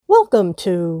Welcome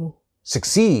to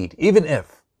Succeed Even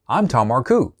If. I'm Tom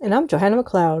Marcoux. And I'm Johanna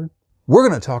McLeod. We're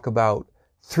going to talk about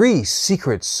 3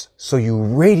 secrets so you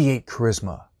radiate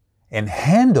charisma and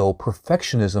handle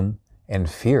perfectionism and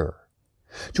fear.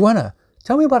 Johanna,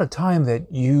 tell me about a time that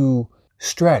you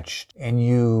stretched and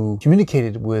you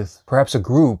communicated with perhaps a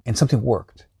group and something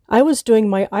worked. I was doing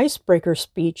my icebreaker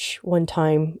speech one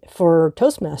time for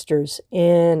Toastmasters,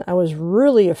 and I was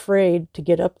really afraid to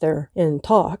get up there and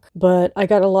talk. But I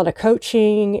got a lot of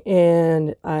coaching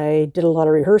and I did a lot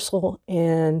of rehearsal.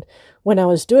 And when I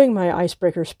was doing my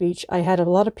icebreaker speech, I had a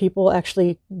lot of people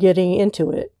actually getting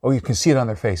into it. Oh, you can see it on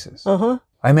their faces. Uh-huh.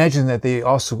 I imagine that they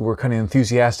also were kind of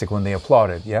enthusiastic when they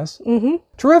applauded, yes? Mm-hmm.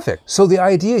 Terrific. So the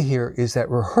idea here is that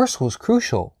rehearsal is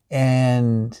crucial.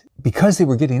 And because they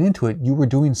were getting into it, you were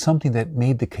doing something that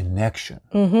made the connection.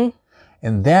 Mm-hmm.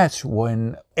 And that's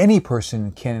when any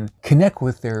person can connect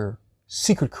with their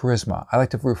secret charisma. I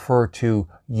like to refer to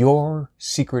your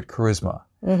secret charisma.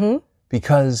 Mm-hmm.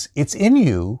 Because it's in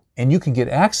you and you can get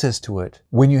access to it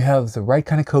when you have the right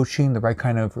kind of coaching, the right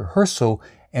kind of rehearsal,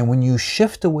 and when you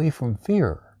shift away from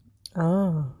fear.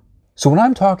 Ah. So when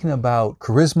I'm talking about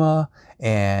charisma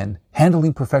and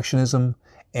handling perfectionism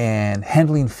and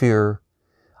handling fear,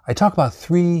 I talk about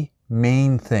 3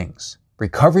 main things: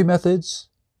 recovery methods,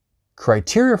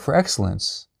 criteria for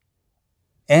excellence,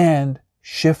 and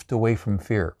shift away from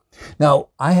fear. Now,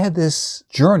 I had this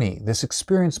journey, this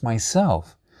experience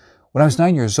myself. When I was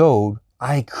 9 years old,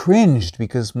 I cringed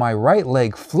because my right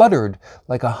leg fluttered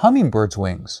like a hummingbird's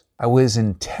wings. I was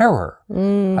in terror.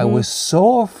 Mm-hmm. I was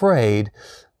so afraid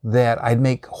that I'd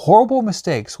make horrible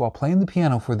mistakes while playing the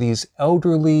piano for these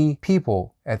elderly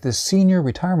people at this senior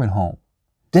retirement home.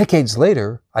 Decades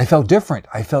later, I felt different.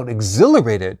 I felt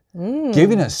exhilarated,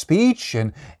 giving a speech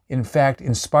and, in fact,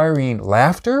 inspiring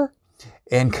laughter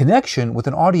and connection with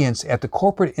an audience at the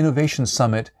Corporate Innovation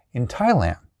Summit in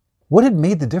Thailand. What had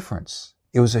made the difference?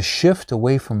 It was a shift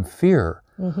away from fear,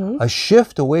 a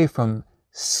shift away from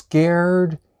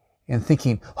scared and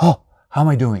thinking, oh, how am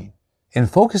I doing? And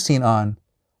focusing on,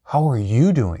 how are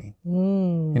you doing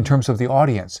in terms of the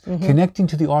audience, connecting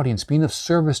to the audience, being of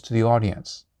service to the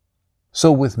audience.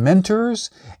 So with mentors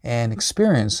and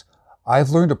experience, I've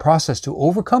learned a process to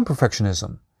overcome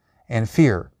perfectionism and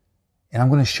fear. And I'm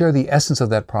going to share the essence of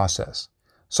that process.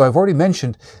 So I've already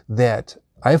mentioned that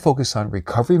I focus on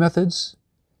recovery methods,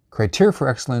 criteria for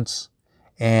excellence,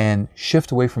 and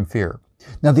shift away from fear.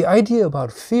 Now, the idea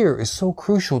about fear is so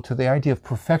crucial to the idea of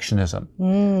perfectionism.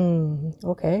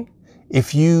 Okay.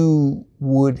 If you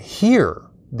would hear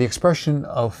the expression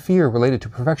of fear related to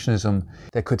perfectionism,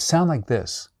 that could sound like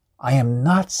this: I am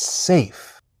not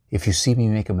safe if you see me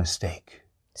make a mistake.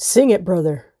 Sing it,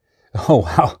 brother. Oh,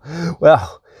 wow.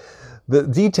 Well, the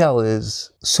detail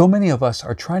is, so many of us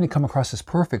are trying to come across as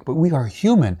perfect, but we are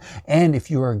human. And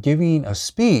if you are giving a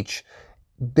speech,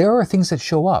 there are things that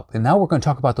show up. And now we're going to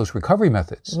talk about those recovery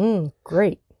methods.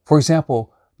 Great. For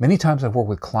example, many times I've worked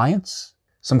with clients.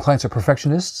 Some clients are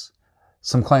perfectionists.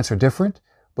 Some clients are different.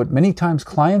 But many times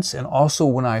clients, and also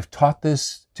when I've taught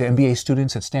this to MBA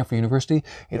students at Stanford University,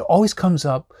 it always comes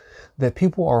up that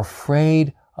people are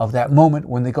afraid of that moment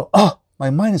when they go, oh,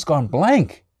 my mind has gone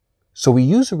blank. So we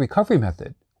use a recovery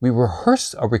method. We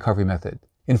rehearse a recovery method.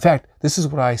 In fact, this is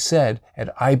what I said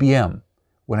at IBM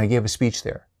when I gave a speech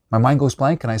there. My mind goes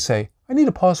blank and I say, I need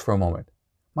to pause for a moment.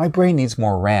 My brain needs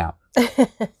more RAM.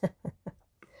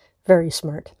 Very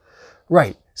smart.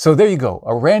 Right. So there you go.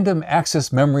 A random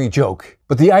access memory joke.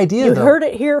 But the idea, You heard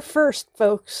it here first,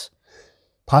 folks.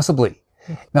 Possibly.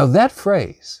 Now that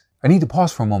phrase, I need to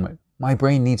pause for a moment. My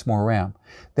brain needs more RAM.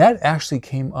 That actually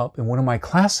came up in one of my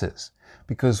classes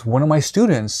because one of my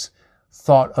students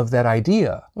thought of that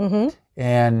idea.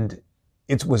 And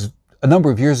it was a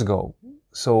number of years ago.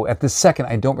 So at this second,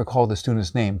 I don't recall the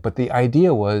student's name, but the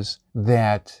idea was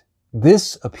that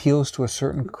this appeals to a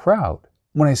certain crowd.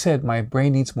 When I said my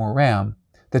brain needs more RAM,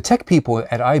 the tech people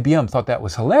at IBM thought that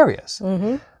was hilarious.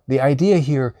 The idea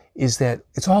here is that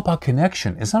it's all about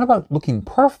connection. It's not about looking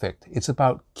perfect. It's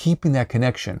about keeping that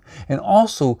connection and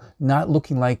also not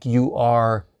looking like you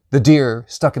are the deer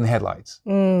stuck in the headlights.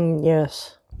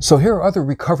 Yes. So here are other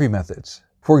recovery methods.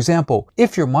 For example,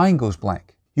 if your mind goes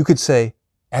blank, you could say,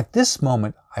 at this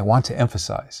moment, I want to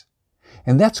emphasize.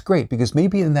 And that's great because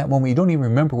maybe in that moment you don't even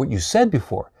remember what you said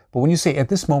before. But when you say, at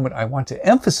this moment, I want to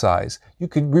emphasize, you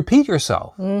can repeat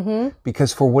yourself.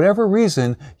 Because for whatever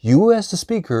reason, you as the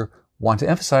speaker want to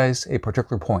emphasize a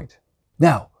particular point.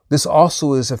 Now, this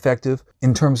also is effective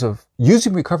in terms of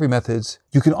using recovery methods.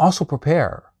 You can also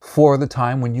prepare for the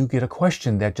time when you get a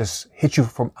question that just hits you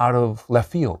from out of left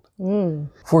field.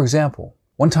 For example,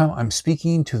 One time I'm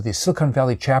speaking to the Silicon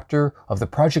Valley chapter of the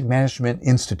Project Management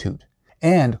Institute,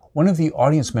 and one of the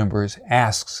audience members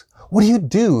asks, "What do you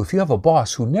do if you have a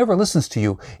boss who never listens to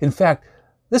you? In fact,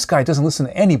 this guy doesn't listen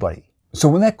to anybody." So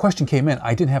when that question came in,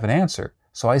 I didn't have an answer.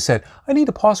 So I said, "I need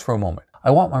to pause for a moment. I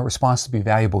want my response to be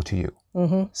valuable to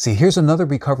you." See, here's another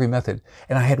recovery method,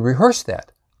 and I had rehearsed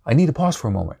that. I need to pause for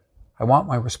a moment. I want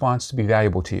my response to be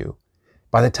valuable to you.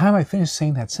 By the time I finished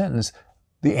saying that sentence,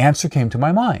 the answer came to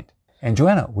my mind. And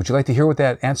Joanna, would you like to hear what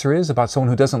that answer is about someone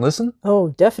who doesn't listen? Oh,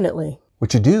 definitely.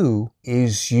 What you do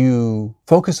is you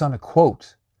focus on a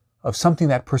quote of something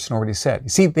that person already said. You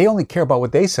see, they only care about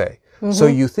what they say. So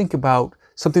you think about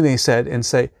something they said and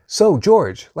say, "So,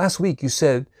 George, last week you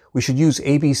said we should use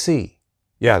ABC.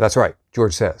 "Yeah, that's right,"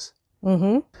 George says.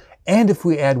 "And if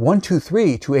we add 1, 2,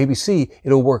 3 to ABC,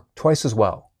 it'll work twice as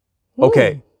well."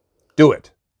 "Okay, do it."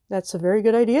 That's a very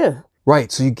good idea.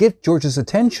 Right, so you get George's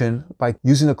attention by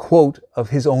using a quote of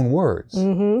his own words.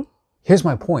 Here's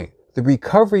my point. The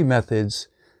recovery methods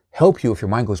help you if your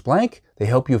mind goes blank. They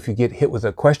help you if you get hit with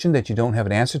a question that you don't have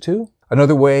an answer to.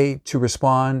 Another way to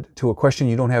respond to a question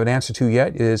you don't have an answer to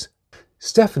yet is,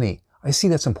 "Stephanie, I see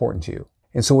that's important to you."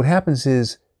 And so what happens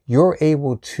is you're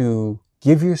able to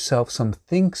give yourself some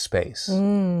think space.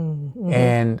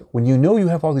 And when you know you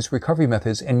have all these recovery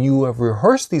methods and you have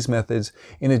rehearsed these methods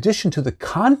in addition to the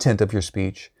content of your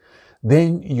speech,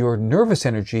 then your nervous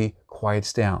energy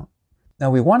quiets down.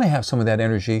 Now we want to have some of that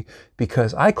energy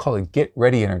because I call it get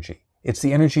ready energy. It's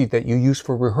the energy that you use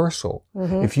for rehearsal.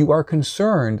 If you are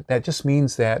concerned, that just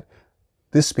means that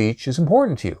this speech is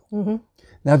important to you.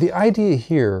 Now the idea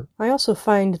here... I also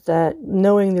find that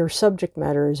knowing your subject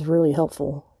matter is really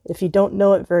helpful. If you don't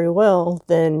know it very well,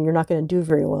 then you're not going to do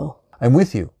very well. I'm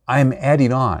with you. I'm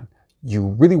adding on. You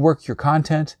really work your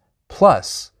content,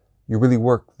 plus you really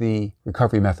work the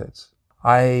recovery methods.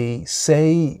 I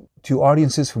say to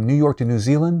audiences from New York to New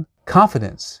Zealand,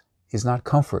 confidence is not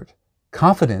comfort.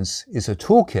 Confidence is a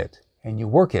toolkit, and you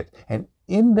work it. And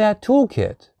in that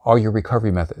toolkit are your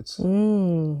recovery methods.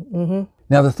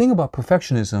 Now, the thing about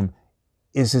perfectionism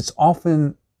is it's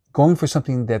often going for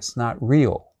something that's not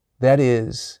real. That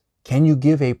is, can you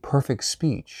give a perfect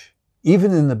speech?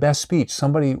 Even in the best speech,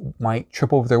 somebody might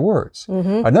trip over their words.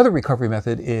 Another recovery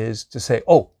method is to say,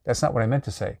 "Oh, that's not what I meant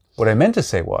to say. What I meant to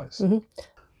say was."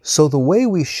 So the way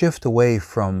we shift away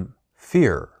from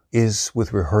fear is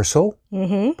with rehearsal,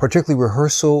 particularly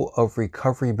rehearsal of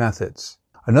recovery methods.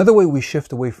 Another way we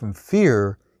shift away from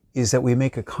fear is that we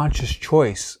make a conscious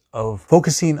choice of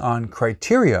focusing on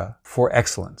criteria for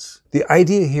excellence. The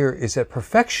idea here is that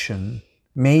perfection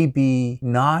may be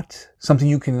not something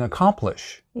you can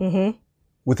accomplish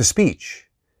with a speech.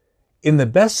 In the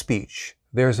best speech,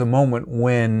 there's a moment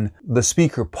when the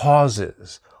speaker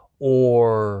pauses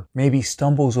or maybe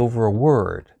stumbles over a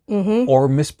word or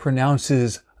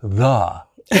mispronounces the.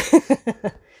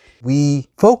 We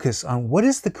focus on what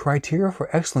is the criteria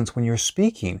for excellence when you're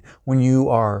speaking. When you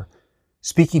are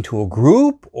speaking to a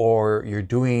group, or you're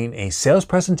doing a sales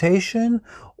presentation,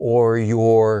 or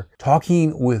you're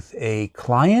talking with a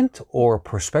client or a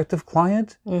prospective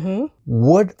client,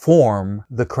 what form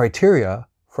the criteria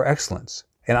for excellence?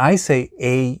 And I say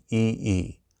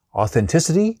AEE,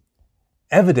 authenticity,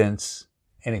 evidence,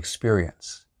 and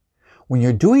experience. When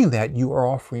you're doing that, you are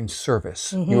offering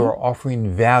service. You are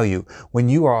offering value. When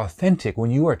you are authentic,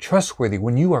 when you are trustworthy,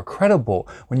 when you are credible,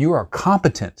 when you are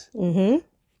competent,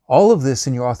 all of this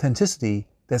in your authenticity,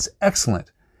 that's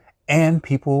excellent. And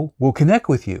people will connect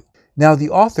with you. Now, the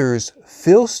authors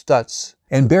Phil Stutz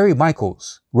and Barry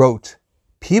Michaels wrote,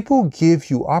 "People give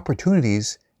you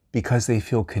opportunities because they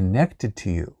feel connected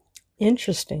to you."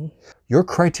 Interesting. Your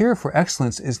criteria for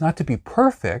excellence is not to be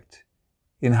perfect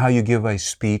in how you give a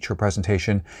speech or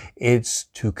presentation. It's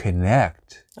to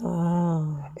connect.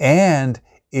 And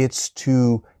it's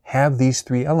to have these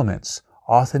three elements: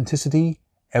 authenticity,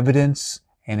 evidence,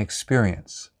 and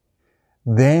experience.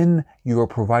 Then you are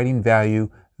providing value.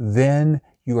 Then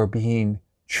you are being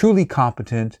truly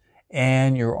competent,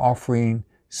 and you're offering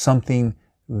something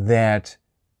that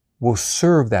will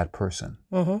serve that person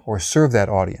or serve that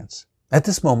audience. At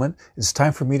this moment, it's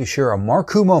time for me to share a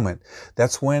Marku moment.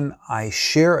 That's when I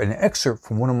share an excerpt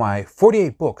from one of my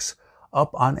 48 books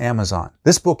up on Amazon.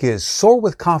 This book is Soar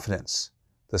with Confidence.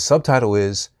 The subtitle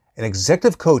is An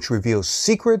Executive Coach Reveals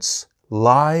Secrets,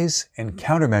 Lies, and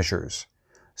Countermeasures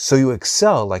so you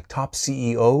excel like top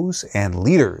CEOs and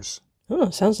leaders. Oh,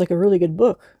 sounds like a really good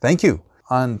book. Thank you.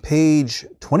 On page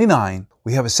 29,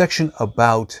 we have a section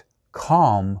about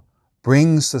calm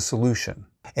brings the solution.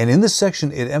 And in this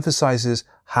section, it emphasizes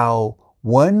how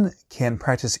one can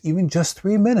practice even just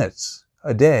 3 minutes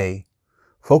a day,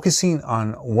 focusing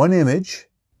on one image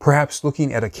Perhaps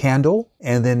looking at a candle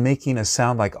and then making a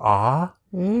sound like ah.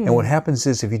 And what happens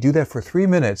is if you do that for 3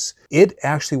 minutes, it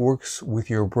actually works with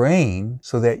your brain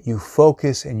so that you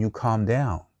focus and you calm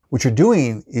down. What you're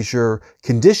doing is you're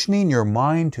conditioning your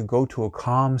mind to go to a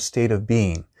calm state of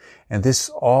being. And this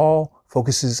all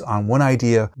focuses on one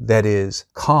idea, that is,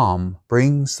 calm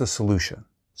brings the solution.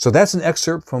 So that's an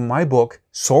excerpt from my book,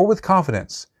 Soar with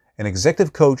Confidence. An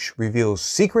executive coach reveals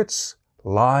secrets,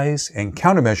 lies, and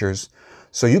countermeasures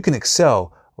so you can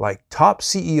excel like top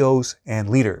CEOs and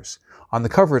leaders. On the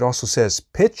cover, it also says,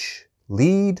 pitch,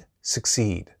 lead,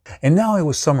 succeed. And now I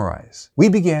will summarize. We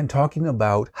began talking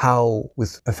about how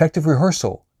with effective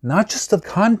rehearsal, not just of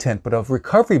content, but of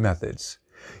recovery methods,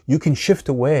 you can shift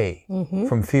away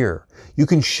from fear. You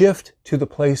can shift to the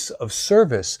place of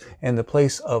service and the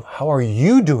place of how are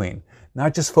you doing,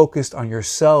 not just focused on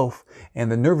yourself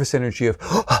and the nervous energy of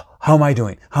how am I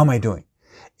doing? How am I doing?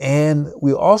 And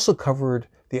we also covered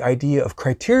the idea of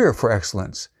criteria for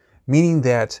excellence, meaning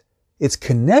that it's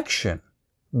connection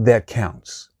that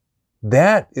counts.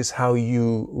 That is how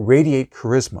you radiate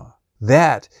charisma.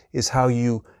 That is how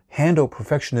you handle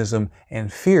perfectionism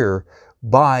and fear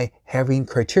by having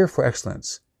criteria for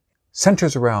excellence.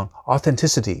 Centers around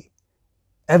authenticity,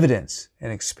 evidence,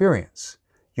 and experience.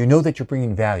 You know that you're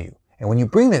bringing value. And when you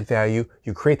bring that value,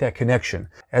 you create that connection.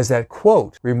 As that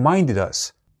quote reminded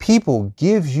us, people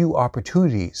give you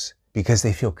opportunities because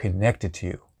they feel connected to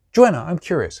you. Joanna, I'm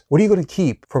curious, what are you going to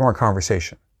keep from our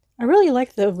conversation? I really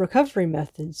like the recovery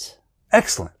methods.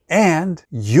 Excellent. And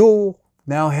you'll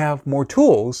now have more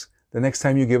tools the next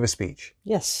time you give a speech.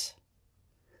 Yes.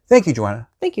 Thank you, Joanna.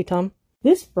 Thank you, Tom.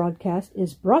 This broadcast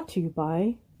is brought to you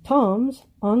by Tom's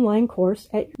online course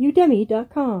at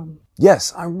udemy.com.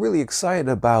 Yes, I'm really excited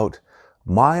about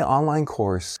my online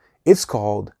course. It's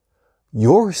called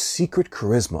Your Secret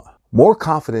Charisma, More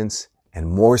Confidence and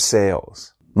More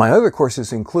Sales. My other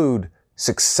courses include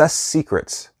Success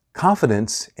Secrets,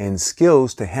 Confidence and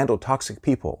Skills to Handle Toxic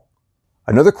People.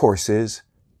 Another course is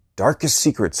Darkest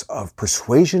Secrets of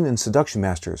Persuasion and Seduction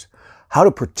Masters, How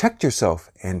to Protect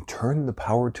Yourself and Turn the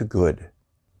Power to Good.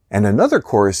 And another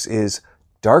course is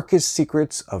Darkest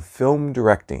Secrets of Film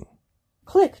Directing.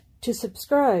 Click to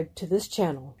subscribe to this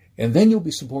channel. And then you'll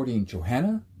be supporting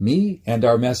Johanna, me, and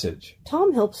our message.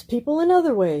 Tom helps people in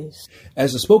other ways.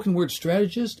 As a spoken word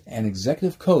strategist and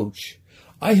executive coach,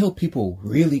 I help people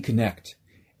really connect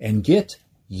and get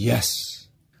yes.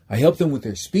 I help them with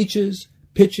their speeches,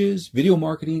 pitches, video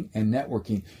marketing, and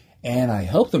networking. And I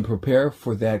help them prepare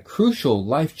for that crucial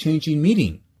life-changing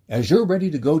meeting. As you're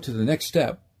ready to go to the next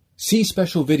step, see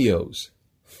special videos,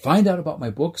 find out about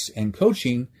my books and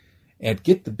coaching at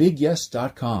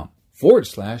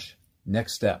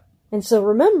getthebigyes.com/next step. And so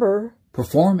remember,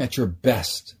 perform at your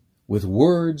best with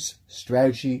words,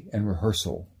 strategy, and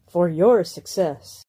rehearsal for your success.